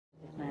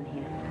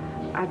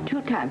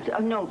2 times.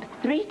 Oh, no,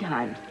 3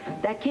 times.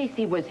 That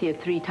Casey was here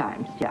 3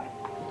 times, yeah.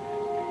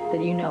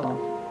 That you know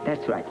of?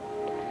 That's right.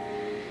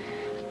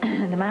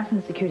 The man from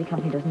the security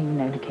company doesn't even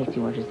know who Casey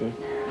Rogers is.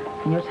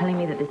 And you're telling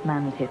me that this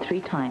man was here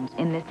 3 times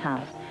in this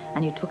house,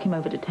 and you took him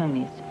over to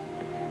Tony's.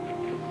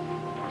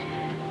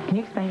 Can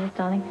you explain this,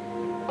 darling?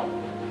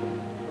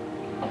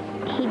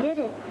 He did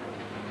it.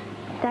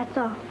 That's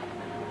all.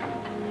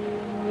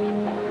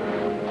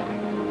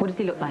 What does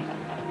he look like?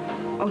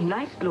 Oh,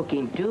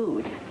 nice-looking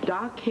dude.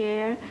 Dark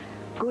hair,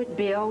 good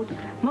build.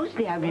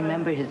 Mostly I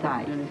remember his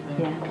eyes.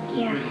 Yeah.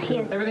 Yeah, he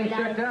has. Everything's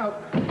checked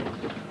out.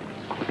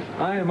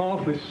 I am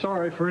awfully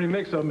sorry for any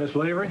mix-up, Miss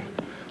Lavery.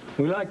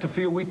 We like to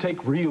feel we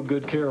take real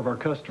good care of our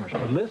customers.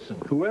 But listen,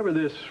 whoever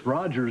this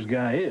Rogers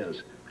guy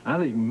is, I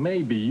think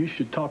maybe you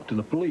should talk to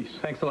the police.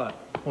 Thanks a lot.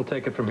 We'll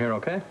take it from here,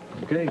 okay?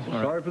 Okay,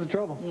 sorry for the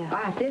trouble.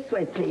 Yeah. This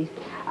way, please.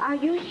 Are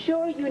you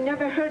sure you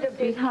never heard of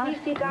this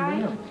Casey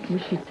guy? We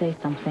should say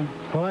something.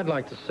 Well, I'd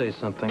like to say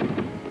something.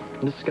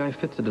 This guy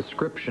fits a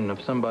description of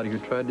somebody who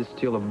tried to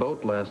steal a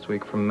boat last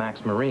week from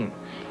Max Marine.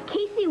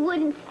 Casey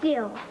wouldn't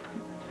steal.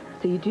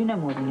 So you do know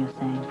more than you're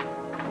saying.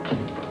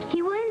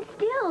 He wouldn't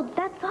steal,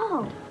 that's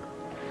all.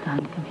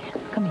 Darling, come here.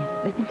 Come here.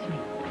 Listen to me.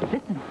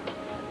 Listen.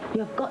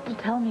 You've got to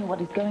tell me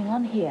what is going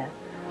on here.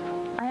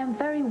 I am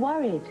very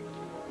worried.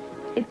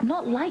 It's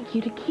not like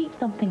you to keep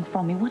something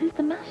from me. What is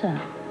the matter?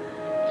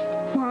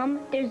 Mom,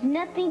 there's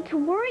nothing to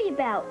worry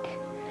about.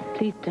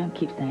 Please don't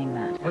keep saying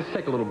that. Let's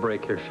take a little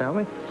break here, shall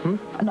we?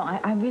 No,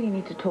 I really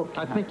need to talk to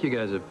her. I think you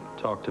guys have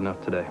talked enough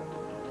today.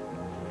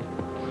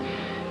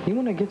 You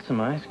want to get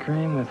some ice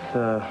cream with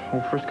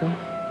Old Frisco?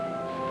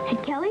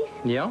 At Kelly's?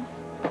 Yeah?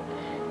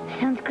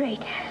 Sounds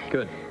great.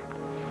 Good.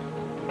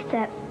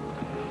 Except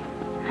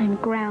I'm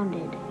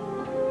grounded.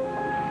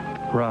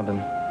 Robin,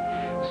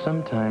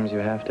 sometimes you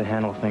have to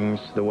handle things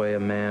the way a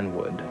man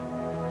would.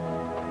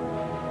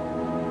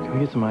 Can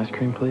we get some ice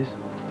cream, please?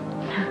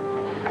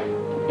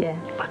 Yeah.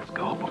 Let's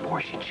go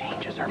before she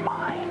changes her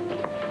mind.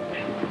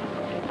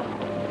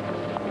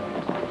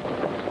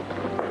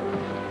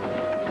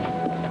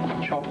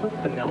 Chocolate,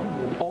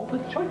 vanilla, all the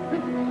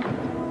chocolate.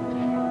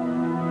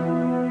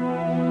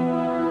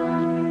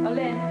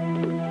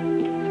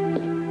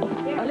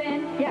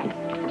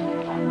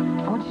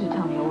 I want you to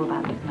tell me all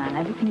about this man.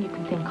 Everything you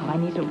can think of. I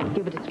need to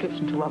give a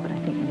description to Robert, I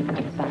think, when he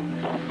comes back.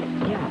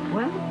 Yeah,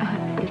 well,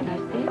 as I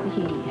said,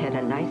 he had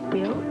a nice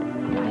build,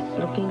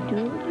 nice-looking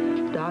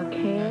dude, dark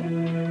hair.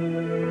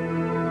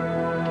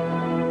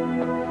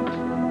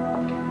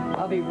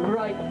 I'll be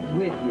right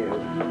with you.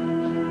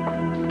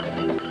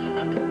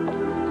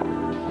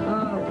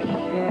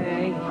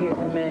 Okay, here's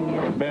the menu.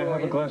 May I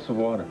have a glass of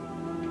water?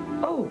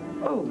 Oh,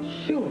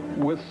 sure.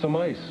 With some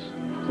ice,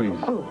 please.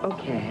 Oh,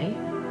 okay.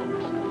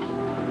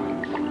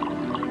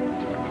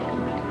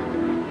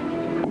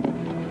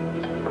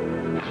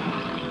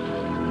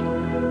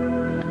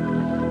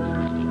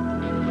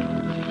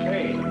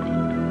 Hey,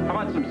 how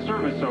about some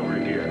service over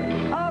here?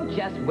 Oh,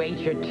 just wait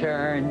your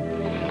turn.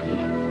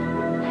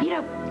 You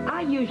know,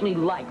 I usually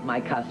like my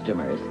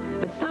customers,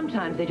 but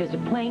sometimes they're just a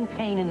plain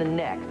pain in the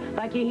neck.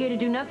 Like you're here to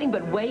do nothing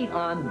but wait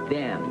on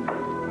them.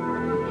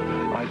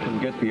 I can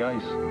get the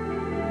ice.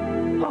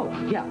 Oh,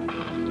 yeah.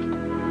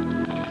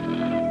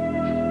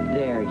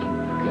 There you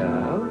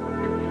go.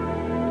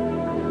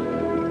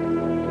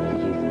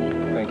 Excuse me.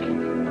 Thank you.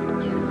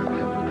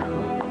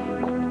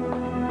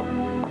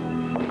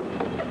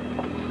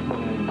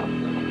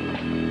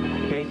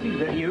 Casey, is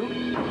that you?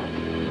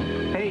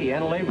 Hey,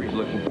 Anna Lavery's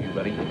looking for you,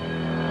 buddy.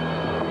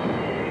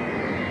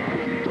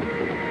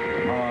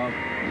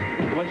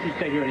 Why don't you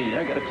stay here and eat?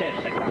 I got a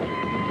test.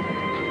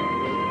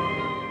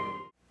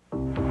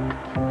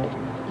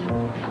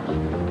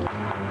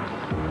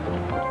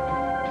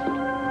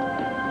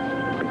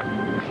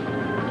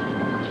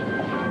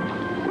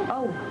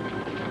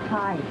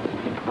 Hi.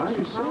 Hi,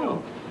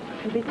 yourself.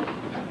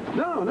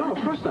 No,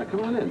 of course not.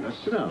 Come on in.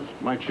 Sit down.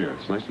 My chair.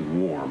 It's nice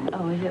and warm.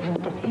 Oh, is it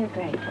warm? Here,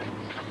 great.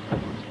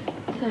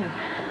 So.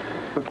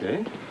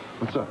 Okay.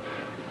 What's up?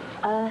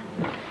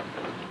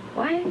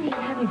 Why didn't you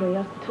have anybody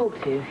else to talk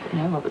to? You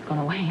know, Robert's gone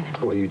away and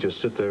everything. Well, you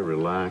just sit there,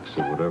 relax,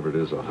 and whatever it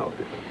is, I'll help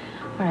you.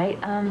 All right,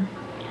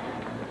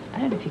 I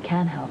don't know if you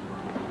can help.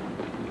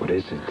 What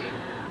is it?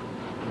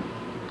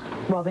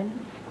 Robin,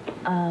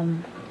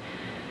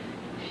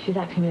 she's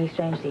acting really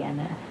strangely, and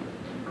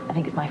I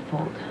think it's my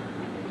fault.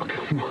 Oh,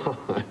 come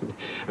on.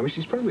 I mean,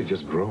 she's probably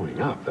just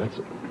growing up, that's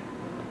it.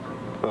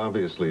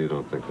 Obviously, you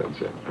don't think that's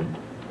it,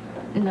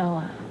 right?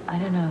 No, I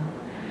don't know.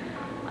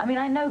 I mean,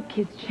 I know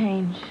kids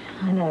change.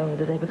 I know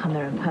that they become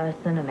their own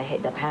person and they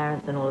hate their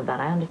parents and all of that.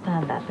 I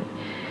understand that, but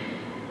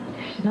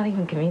she's not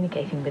even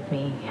communicating with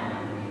me.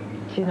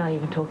 She's not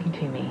even talking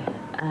to me.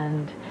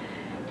 And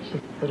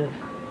she's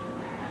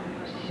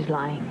she's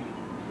lying.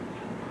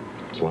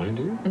 She's lying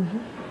to you? Mm-hmm.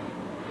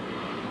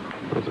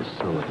 That doesn't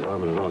sound like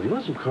Robin at all. You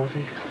want some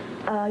coffee?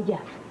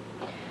 Yeah.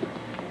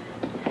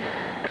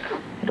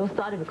 It all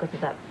started because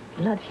of that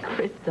bloody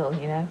crystal,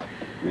 you know.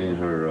 You mean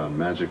her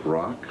magic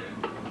rock?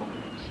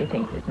 She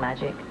thinks it's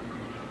magic,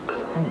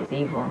 and it's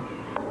evil.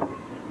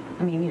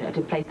 I mean, you know,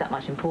 to place that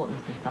much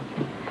importance in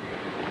something.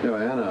 You know,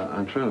 Anna,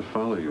 I'm trying to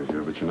follow you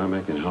here, but you're not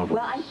making help.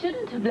 Well, I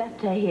shouldn't have left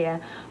her here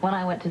when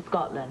I went to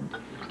Scotland.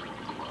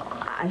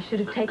 I should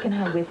have taken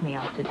her with me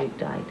after Duke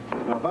died.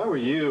 Now, if I were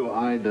you,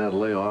 I'd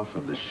lay off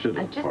of the should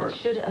have part. I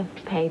just should have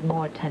paid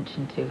more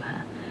attention to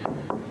her.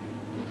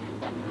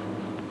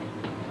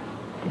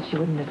 Then she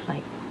wouldn't have,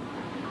 like,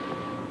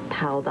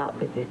 palled up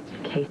with this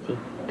Casey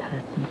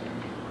person.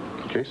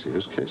 Casey?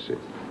 Who's Casey?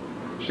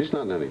 She's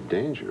not in any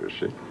danger, is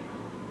she?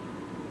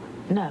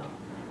 No.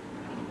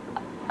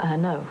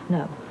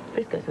 No.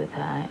 Frisco's with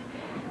her.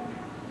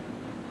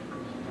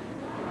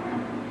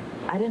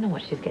 I don't know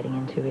what she's getting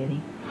into,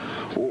 really.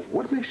 Well,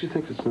 what makes you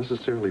think it's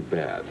necessarily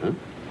bad, huh?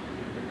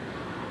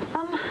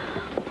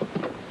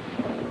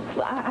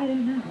 Well, I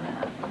don't know.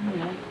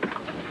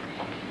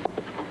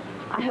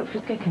 I hope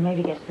Frisco can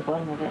maybe get to the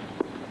bottom of it.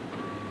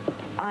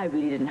 I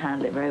really didn't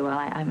handle it very well.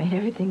 I made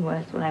everything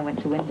worse when I went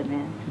to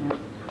Windermere. You know.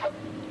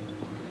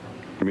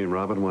 You mean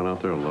Robin went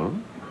out there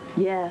alone?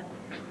 Yeah.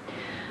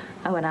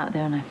 I went out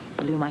there and I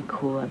blew my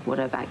cool. I brought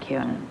her back here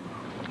and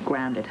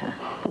grounded her.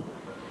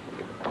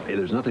 Hey,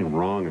 there's nothing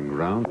wrong in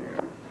grounding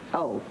her.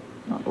 Oh,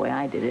 not the way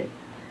I did it.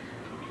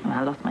 I mean,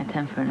 I lost my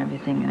temper and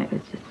everything, and it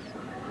was just...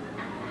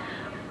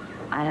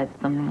 I had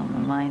something on my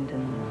mind,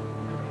 and...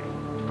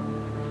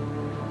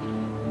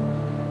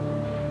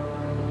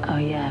 Oh,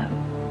 yeah.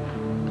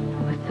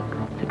 It was a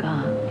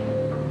cigar.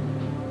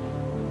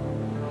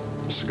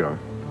 A cigar?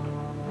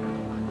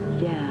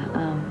 Yeah,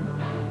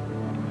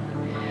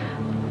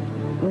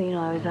 well, you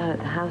know, I was out at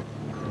the house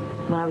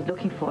when I was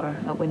looking for her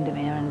at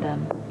Windermere, and,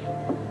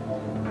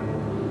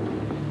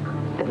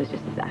 there was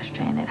just this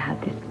ashtray, and it had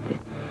this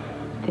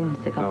thin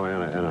cigar. Oh,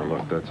 Anna,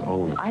 look, that's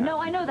all in the past.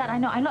 I know that.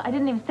 I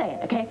didn't even say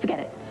it, okay? Forget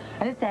it.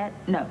 I didn't say it.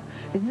 No.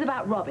 This is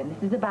about Robin.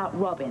 This is about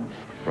Robin.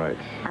 Right.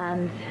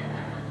 And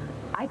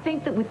I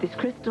think that with this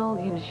crystal,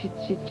 you know,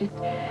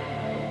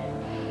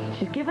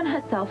 she's given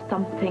herself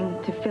something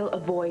to fill a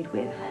void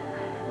with.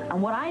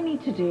 And what I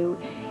need to do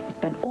is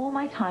spend all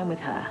my time with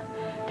her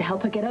to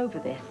help her get over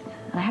this.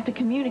 And I have to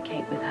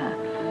communicate with her.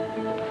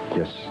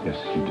 Yes,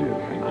 you do.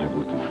 And I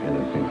will do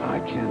anything I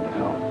can to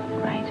help.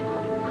 Right.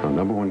 Our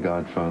number one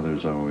godfather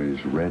is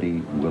always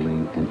ready,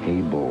 willing, and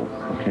able,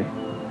 okay?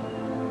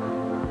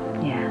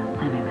 Yeah,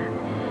 I know that.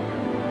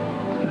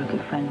 You're a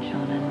good friend,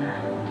 Sean, and...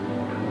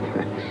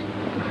 Thanks.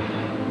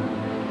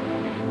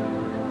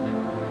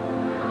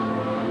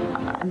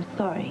 I'm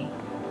sorry.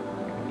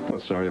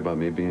 Well, sorry about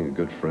me being a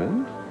good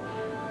friend?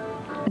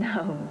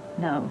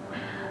 No.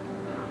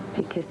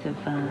 Because of,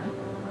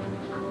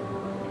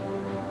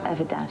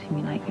 ever doubting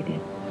me like you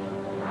did.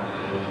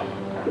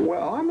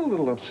 Well, I'm a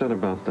little upset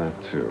about that,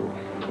 too.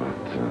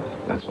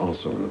 But that's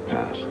also in the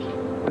past.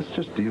 Let's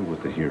just deal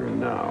with the here and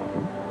now.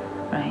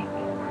 Right,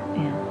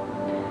 yeah.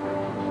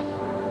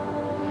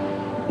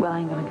 Well,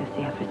 I'm going to go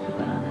see how Frisco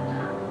got on,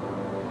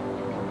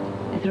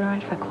 and, is it all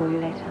right if I call you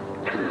later?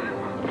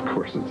 Of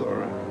course it's all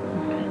right.